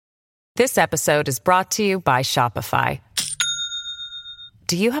This episode is brought to you by Shopify.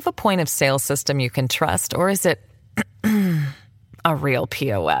 Do you have a point of sale system you can trust, or is it a real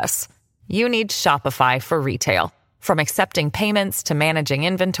POS? You need Shopify for retail. From accepting payments to managing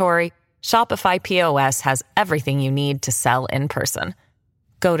inventory, Shopify POS has everything you need to sell in person.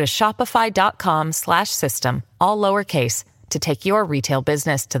 Go to shopify.com/system, all lowercase, to take your retail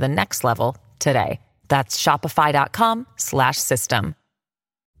business to the next level today. That's shopify.com/system.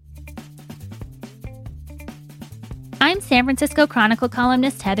 I'm San Francisco Chronicle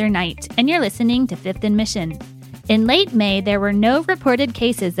columnist Heather Knight, and you're listening to Fifth and Mission. In late May, there were no reported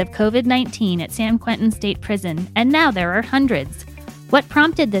cases of COVID-19 at San Quentin State Prison, and now there are hundreds. What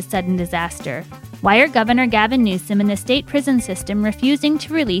prompted this sudden disaster? Why are Governor Gavin Newsom and the state prison system refusing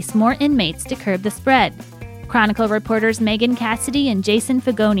to release more inmates to curb the spread? Chronicle reporters Megan Cassidy and Jason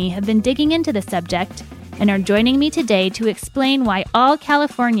Fagoni have been digging into the subject and are joining me today to explain why all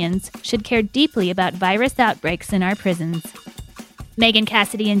Californians should care deeply about virus outbreaks in our prisons. Megan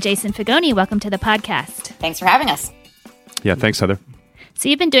Cassidy and Jason Fagoni, welcome to the podcast. Thanks for having us. Yeah, thanks, Heather. So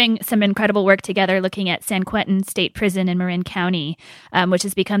you've been doing some incredible work together looking at San Quentin State Prison in Marin County, which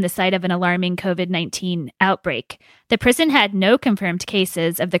has become the site of an alarming COVID-19 outbreak. The prison had no confirmed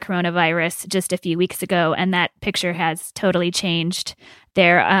cases of the coronavirus just a few weeks ago, and that picture has totally changed.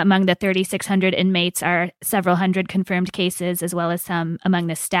 There, among the 3,600 inmates are several hundred confirmed cases, as well as some among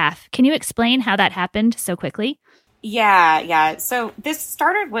the staff. Can you explain how that happened so quickly? Yeah. So this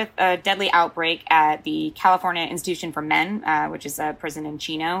started with a deadly outbreak at the California Institution for Men, which is a prison in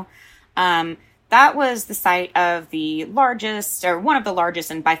Chino. That was the site of the largest, or one of the largest,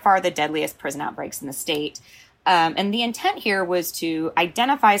 and by far the deadliest prison outbreaks in the state. And the intent here was to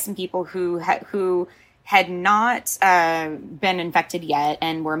identify some people who had not been infected yet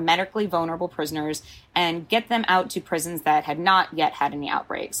and were medically vulnerable prisoners and get them out to prisons that had not yet had any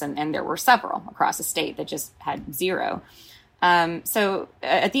outbreaks. And there were several across the state that just had zero. So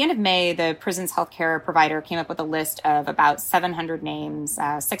at the end of May, the prison's healthcare provider came up with a list of about 700 names,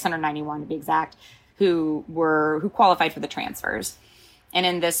 691 to be exact, who qualified for the transfers. And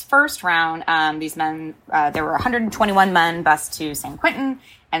in this first round, these men, there were 121 men bused to San Quentin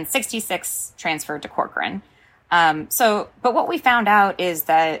and 66 transferred to Corcoran. But what we found out is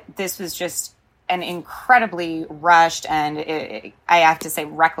that this was just an incredibly rushed and I have to say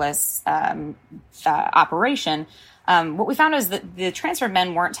reckless operation. What we found is that the transferred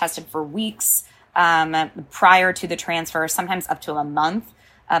men weren't tested for weeks prior to the transfer, sometimes up to a month,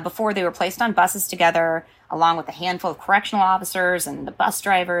 before they were placed on buses together, along with a handful of correctional officers and the bus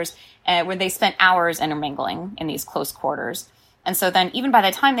drivers, where they spent hours intermingling in these close quarters. And so then even by the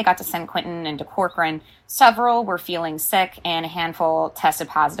time they got to San Quentin and to Corcoran, several were feeling sick and a handful tested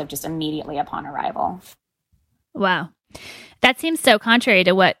positive just immediately upon arrival. Wow. That seems so contrary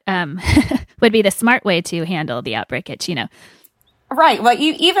to what would be the smart way to handle the outbreak at Chino. Right. Well,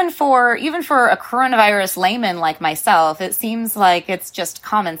 even for a coronavirus layman like myself, it seems like it's just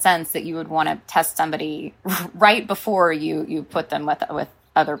common sense that you would want to test somebody right before you put them with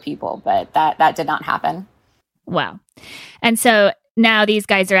other people. But that did not happen. Wow. And so now these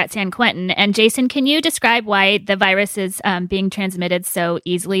guys are at San Quentin. And Jason, can you describe why the virus is being transmitted so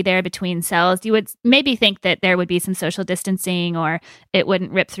easily there between cells? You would maybe think that there would be some social distancing or it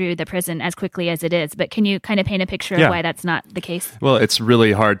wouldn't rip through the prison as quickly as it is. But can you kind of paint a picture of why that's not the case? Well, it's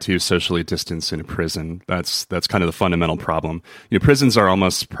really hard to socially distance in a prison. That's kind of the fundamental problem. Prisons are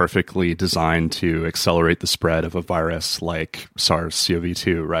almost perfectly designed to accelerate the spread of a virus like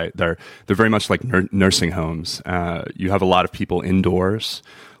SARS-CoV-2, right? They're very much like nursing homes. You have a lot of people indoors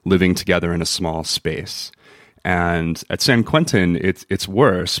living together in a small space. And at San Quentin, it's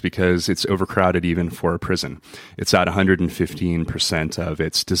worse because it's overcrowded even for a prison. It's at 115% of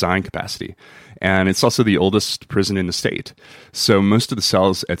its design capacity. And it's also the oldest prison in the state. So most of the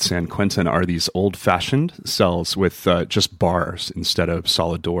cells at San Quentin are these old-fashioned cells with just bars instead of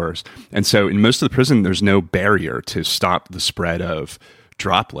solid doors. And so in most of the prison, there's no barrier to stop the spread of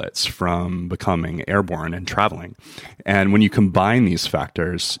droplets from becoming airborne and traveling. And when you combine these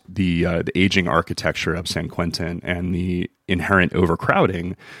factors, the aging architecture of San Quentin and the inherent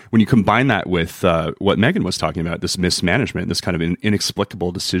overcrowding, when you combine that with what Megan was talking about, this mismanagement, this kind of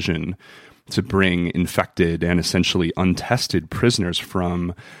inexplicable decision to bring infected and essentially untested prisoners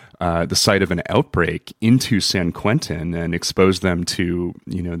from the site of an outbreak into San Quentin and expose them to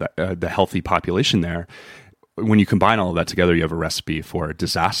the healthy population there, when you combine all of that together, you have a recipe for a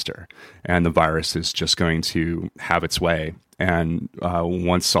disaster, and the virus is just going to have its way. And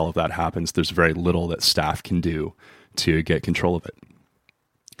once all of that happens, there's very little that staff can do to get control of it.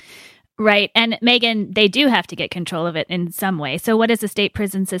 Right. And Megan, they do have to get control of it in some way. So what is the state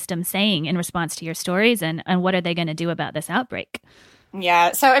prison system saying in response to your stories, and what are they going to do about this outbreak?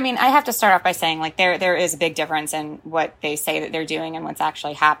 Yeah. So, I mean, I have to start off by saying, like, there is a big difference in what they say that they're doing and what's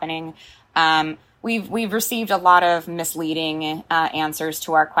actually happening. We've received a lot of misleading answers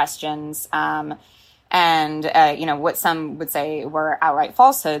to our questions. What some would say were outright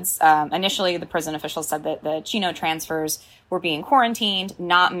falsehoods. Initially, the prison officials said that the Chino transfers were being quarantined,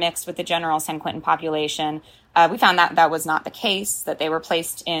 not mixed with the general San Quentin population. We found that was not the case, that they were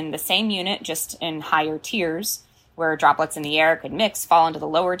placed in the same unit, just in higher tiers, where droplets in the air could mix, fall into the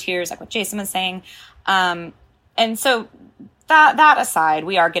lower tiers, like what Jason was saying. And so that aside,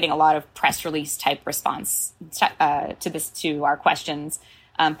 we are getting a lot of press release type response to our questions,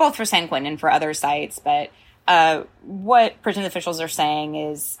 both for San Quentin and for other sites. But what prison officials are saying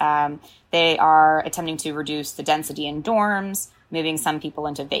is they are attempting to reduce the density in dorms, moving some people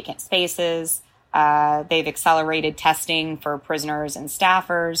into vacant spaces. They've accelerated testing for prisoners and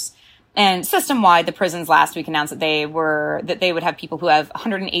staffers. And system-wide, the prisons last week announced that they would have people who have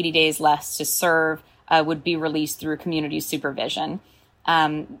 180 days less to serve would be released through community supervision.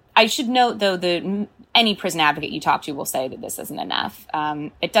 I should note, though, that any prison advocate you talk to will say that this isn't enough.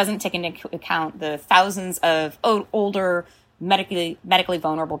 It doesn't take into account the thousands of older, medically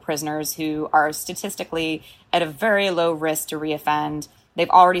vulnerable prisoners who are statistically at a very low risk to reoffend. They've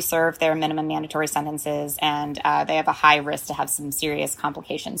already served their minimum mandatory sentences, and they have a high risk to have some serious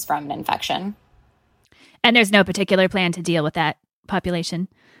complications from an infection. And there's no particular plan to deal with that population?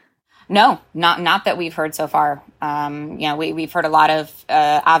 No, not that we've heard so far. We've heard a lot of,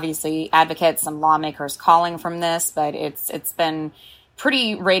 obviously, advocates, some lawmakers calling from this, but it's been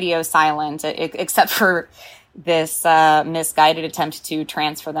pretty radio silent, except for this misguided attempt to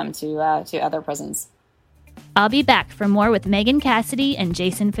transfer them to other prisons. I'll be back for more with Megan Cassidy and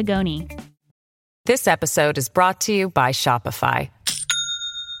Jason Fagoni. This episode is brought to you by Shopify.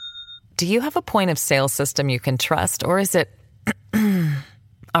 Do you have a point of sale system you can trust, or is it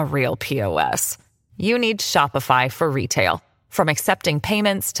a real POS? You need Shopify for retail. From accepting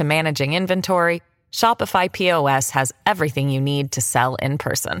payments to managing inventory, Shopify POS has everything you need to sell in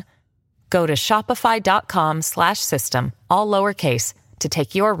person. Go to shopify.com/system, all lowercase, to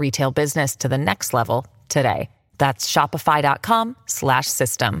take your retail business to the next level today. That's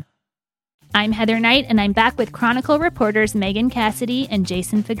shopify.com/system. I'm Heather Knight, and I'm back with Chronicle reporters Megan Cassidy and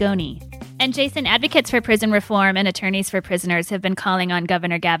Jason Fagoni. And Jason, advocates for prison reform and attorneys for prisoners have been calling on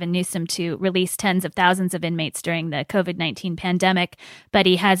Governor Gavin Newsom to release tens of thousands of inmates during the COVID-19 pandemic, but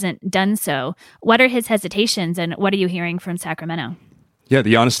he hasn't done so. What are his hesitations, and what are you hearing from Sacramento? Yeah,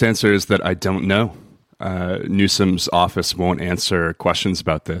 the honest answer is that I don't know. Newsom's office won't answer questions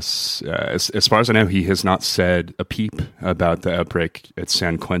about this. As far as I know, he has not said a peep about the outbreak at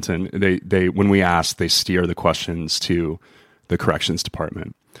San Quentin. They when we ask, they steer the questions to the corrections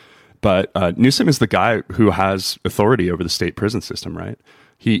department. But Newsom is the guy who has authority over the state prison system, right?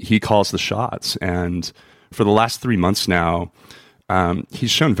 He calls the shots. And for the last 3 months now, he's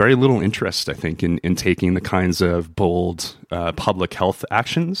shown very little interest, I think, in taking the kinds of bold public health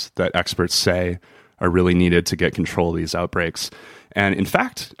actions that experts say are really needed to get control of these outbreaks. And in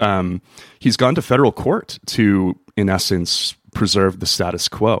fact, he's gone to federal court to, in essence, preserve the status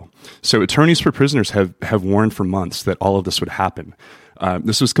quo. So attorneys for prisoners have warned for months that all of this would happen.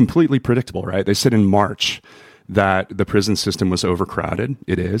 This was completely predictable, right? They said in March that the prison system was overcrowded.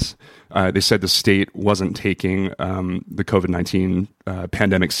 It is. They said the state wasn't taking the COVID-19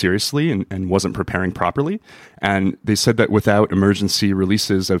 pandemic seriously and wasn't preparing properly. And they said that without emergency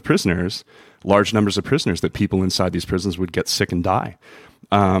releases of prisoners, large numbers of prisoners, that people inside these prisons would get sick and die.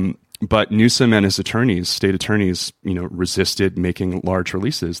 But Newsom and his attorneys, state attorneys, resisted making large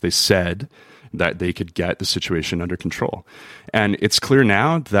releases. They said that they could get the situation under control. And it's clear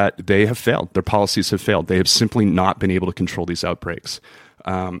now that they have failed. Their policies have failed. They have simply not been able to control these outbreaks.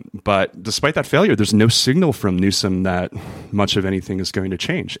 But despite that failure, there's no signal from Newsom that much of anything is going to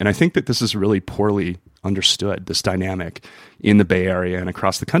change. And I think that this is really poorly understood, this dynamic in the Bay Area and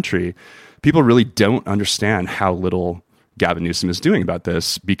across the country. People really don't understand how little Gavin Newsom is doing about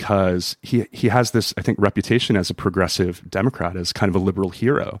this, because he has this, I think, reputation as a progressive Democrat, as kind of a liberal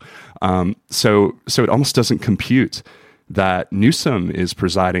hero. So it almost doesn't compute that Newsom is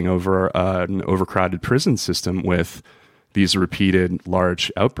presiding over an overcrowded prison system with these repeated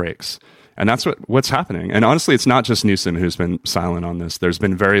large outbreaks. And that's what's happening. And honestly, it's not just Newsom who's been silent on this. There's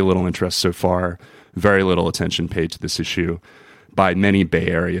been very little interest so far, very little attention paid to this issue by many Bay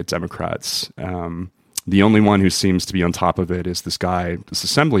Area Democrats. The only one who seems to be on top of it is this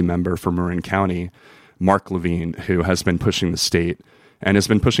assembly member for Marin County, Mark Levine, who has been pushing the state and has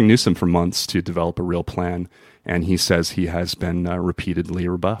been pushing Newsom for months to develop a real plan. And he says he has been repeatedly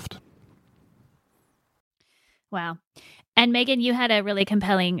rebuffed. Wow. And Megan, you had a really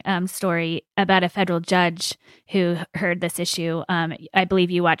compelling story about a federal judge who heard this issue. I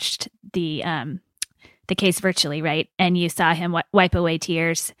believe you watched the case virtually, right? And you saw him wipe away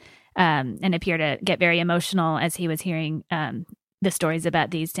tears and appear to get very emotional as he was hearing the stories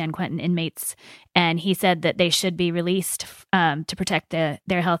about these San Quentin inmates. And he said that they should be released to protect their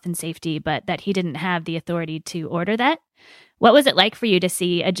health and safety, but that he didn't have the authority to order that. What was it like for you to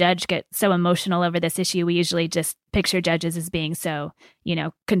see a judge get so emotional over this issue? We usually just picture judges as being so,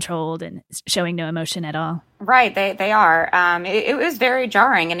 controlled and showing no emotion at all. Right, they are. It was very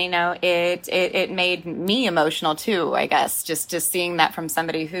jarring, and it made me emotional too. I guess just seeing that from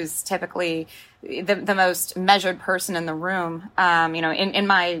somebody who's typically the most measured person in the room. In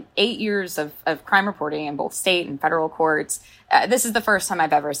my 8 years of crime reporting in both state and federal courts, this is the first time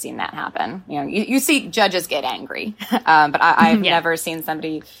I've ever seen that happen. You see judges get angry, but I've never seen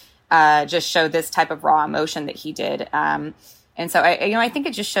somebody just show this type of raw emotion that he did. And so I think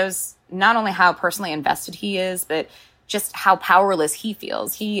it just shows not only how personally invested he is, but just how powerless he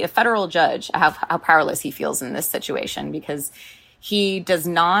feels. A federal judge, how powerless he feels in this situation, because he does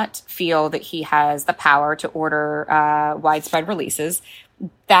not feel that he has the power to order widespread releases.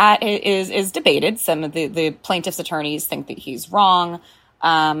 That is debated. Some of the plaintiff's attorneys think that he's wrong.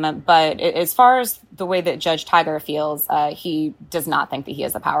 But as far as the way that Judge Tiger feels, he does not think that he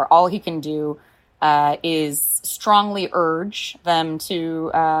has the power. All he can do is strongly urge them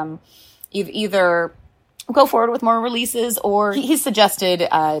to either go forward with more releases, or he suggested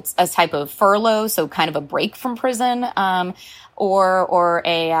a type of furlough, so kind of a break from prison, or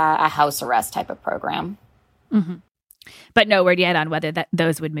a house arrest type of program. Mm-hmm. But no word yet on whether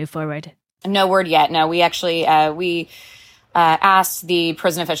those would move forward. No word yet. No, we actually asked the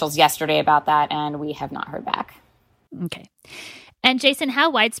prison officials yesterday about that, and we have not heard back. Okay. And Jason,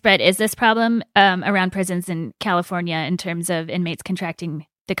 how widespread is this problem around prisons in California in terms of inmates contracting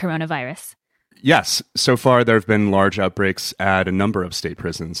the coronavirus? Yes. So far, there have been large outbreaks at a number of state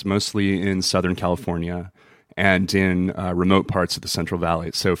prisons, mostly in Southern California and in remote parts of the Central Valley.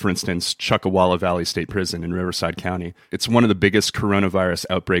 So, for instance, Chuckawalla Valley State Prison in Riverside County. It's one of the biggest coronavirus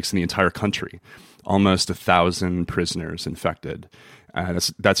outbreaks in the entire country. Almost 1,000 prisoners infected.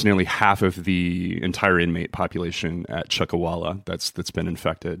 That's nearly half of the entire inmate population at Chuckawalla that's been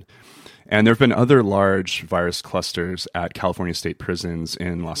infected. And there have been other large virus clusters at California state prisons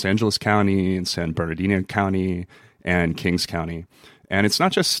in Los Angeles County, in San Bernardino County, and Kings County. And it's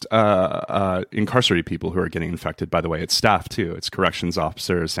not just incarcerated people who are getting infected, by the way. It's staff, too. It's corrections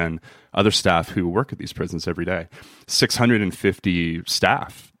officers and other staff who work at these prisons every day. 650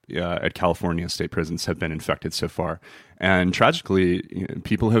 staff at California state prisons have been infected so far. And tragically,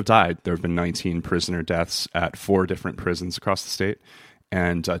 people have died. There have been 19 prisoner deaths at 4 different prisons across the state,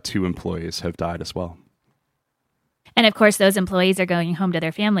 and 2 employees have died as well. And of course, those employees are going home to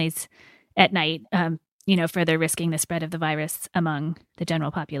their families at night, further risking the spread of the virus among the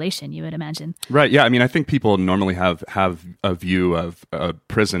general population, you would imagine. Right. Yeah. I mean, I think people normally have a view of a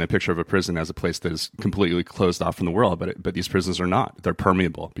prison, a picture of a prison as a place that is completely closed off from the world. But these prisons are not. They're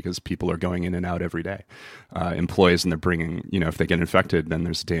permeable because people are going in and out every day. Employees, and they're bringing, if they get infected, then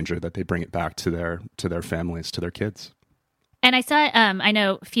there's a danger that they bring it back to their families, to their kids. And I saw, I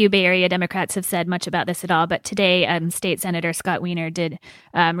know few Bay Area Democrats have said much about this at all, but today State Senator Scott Wiener did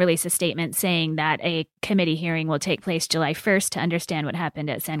release a statement saying that a committee hearing will take place July 1st to understand what happened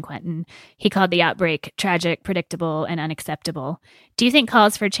at San Quentin. He called the outbreak tragic, predictable, and unacceptable. Do you think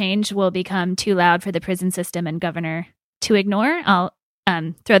calls for change will become too loud for the prison system and governor to ignore? I'll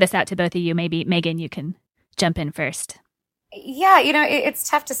throw this out to both of you. Maybe, Megan, you can jump in first. Yeah, it's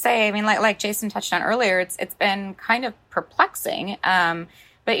tough to say. I mean, like Jason touched on earlier, it's been kind of perplexing.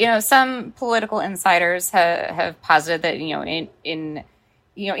 But some political insiders have posited that in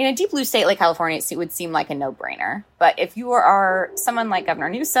a deep blue state like California, it would seem like a no-brainer. But if you are someone like Governor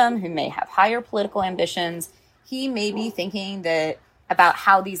Newsom, who may have higher political ambitions, he may be thinking about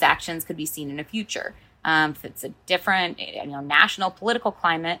how these actions could be seen in the future. If it's a different, national political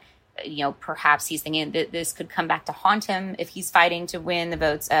climate. Perhaps he's thinking that this could come back to haunt him if he's fighting to win the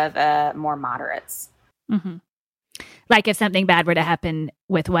votes of more moderates. Mm-hmm. Like if something bad were to happen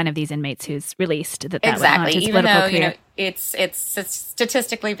with one of these inmates who's released, that would haunt his even political though career. It's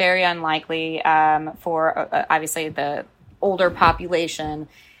statistically very unlikely for obviously the older population.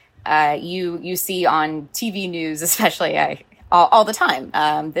 You see on TV news, especially all the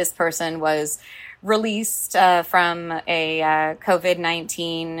time. This person was released from a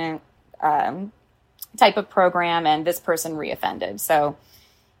COVID-19 type of program, and this person reoffended. So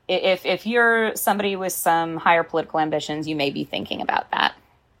if you're somebody with some higher political ambitions, you may be thinking about that.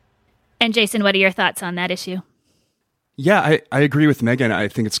 And Jason, what are your thoughts on that issue? Yeah, I agree with Megan. I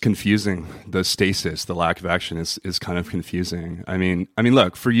think it's confusing. The stasis, the lack of action is kind of confusing. I mean,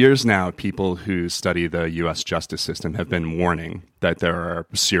 look, for years now, people who study the U.S. justice system have been warning that there are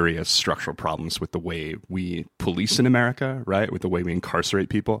serious structural problems with the way we police in America, right? With the way we incarcerate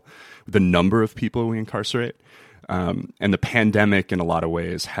people, with the number of people we incarcerate. And the pandemic, in a lot of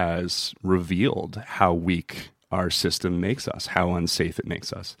ways, has revealed how weak our system makes us, how unsafe it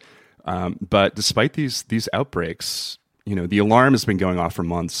makes us. But despite these outbreaks, the alarm has been going off for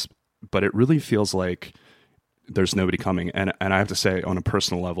months, but it really feels like there's nobody coming. And I have to say, on a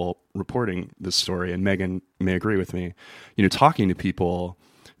personal level, reporting this story, and Megan may agree with me, talking to people,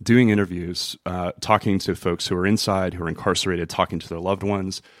 doing interviews, talking to folks who are inside, who are incarcerated, talking to their loved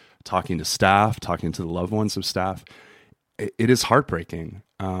ones, talking to staff, talking to the loved ones of staff, it is heartbreaking.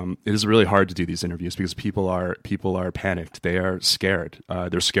 It is really hard to do these interviews because people are panicked. They are scared.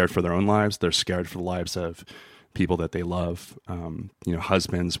 They're scared for their own lives. They're scared for the lives of people that they love,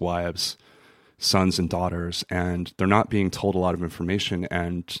 husbands, wives, sons, and daughters. And they're not being told a lot of information,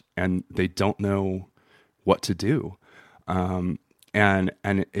 and they don't know what to do. And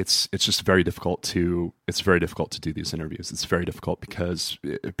it's just very difficult to do these interviews. It's very difficult because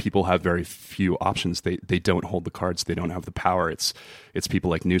people have very few options. They don't hold the cards. They don't have the power. It's people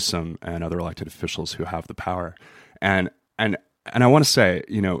like Newsom and other elected officials who have the power. And I want to say,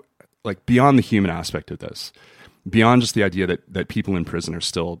 like, beyond the human aspect of this, beyond just the idea that people in prison are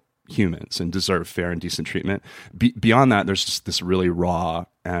still humans and deserve fair and decent treatment, beyond that, there's just this really raw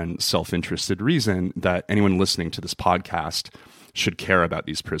and self-interested reason that anyone listening to this podcast should care about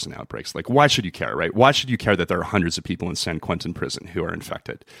these prison outbreaks. Like, why should you care, right? Why should you care that there are hundreds of people in San Quentin prison who are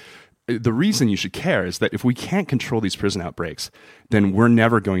infected? The reason you should care is that if we can't control these prison outbreaks, then we're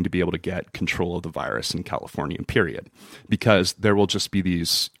never going to be able to get control of the virus in California, period. Because there will just be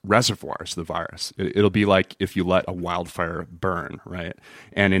these reservoirs of the virus. It'll be like if you let a wildfire burn, right?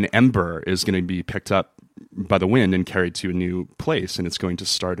 And an ember is going to be picked up by the wind and carried to a new place, and it's going to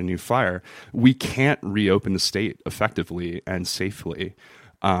start a new fire. We can't reopen the state effectively and safely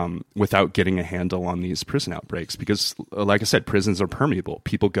without getting a handle on these prison outbreaks, because, like I said, prisons are permeable.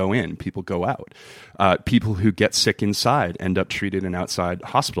 People go in, people go out. People who get sick inside end up treated in outside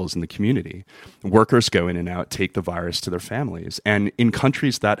hospitals in the community. Workers go in and out, take the virus to their families. And in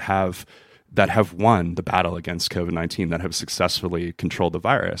countries that have won the battle against COVID-19, that have successfully controlled the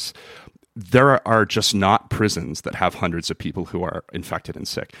virus, there are just not prisons that have hundreds of people who are infected and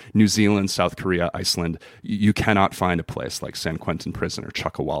sick. New Zealand, South Korea, Iceland, you cannot find a place like San Quentin Prison or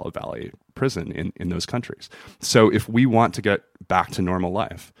Chuckawalla Valley Prison in those countries. So if we want to get back to normal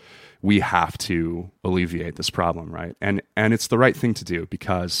life, we have to alleviate this problem, right? And it's the right thing to do,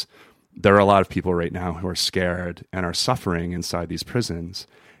 because there are a lot of people right now who are scared and are suffering inside these prisons,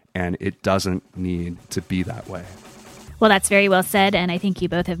 and it doesn't need to be that way. Well, that's very well said, and I think you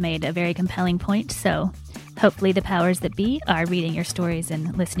both have made a very compelling point. So hopefully the powers that be are reading your stories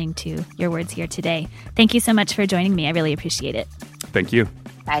and listening to your words here today. Thank you so much for joining me. I really appreciate it. Thank you.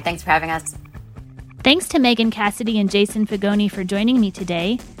 Bye. Thanks for having us. Thanks to Megan Cassidy and Jason Fagoni for joining me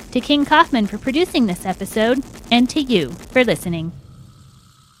today, to King Kaufman for producing this episode, and to you for listening.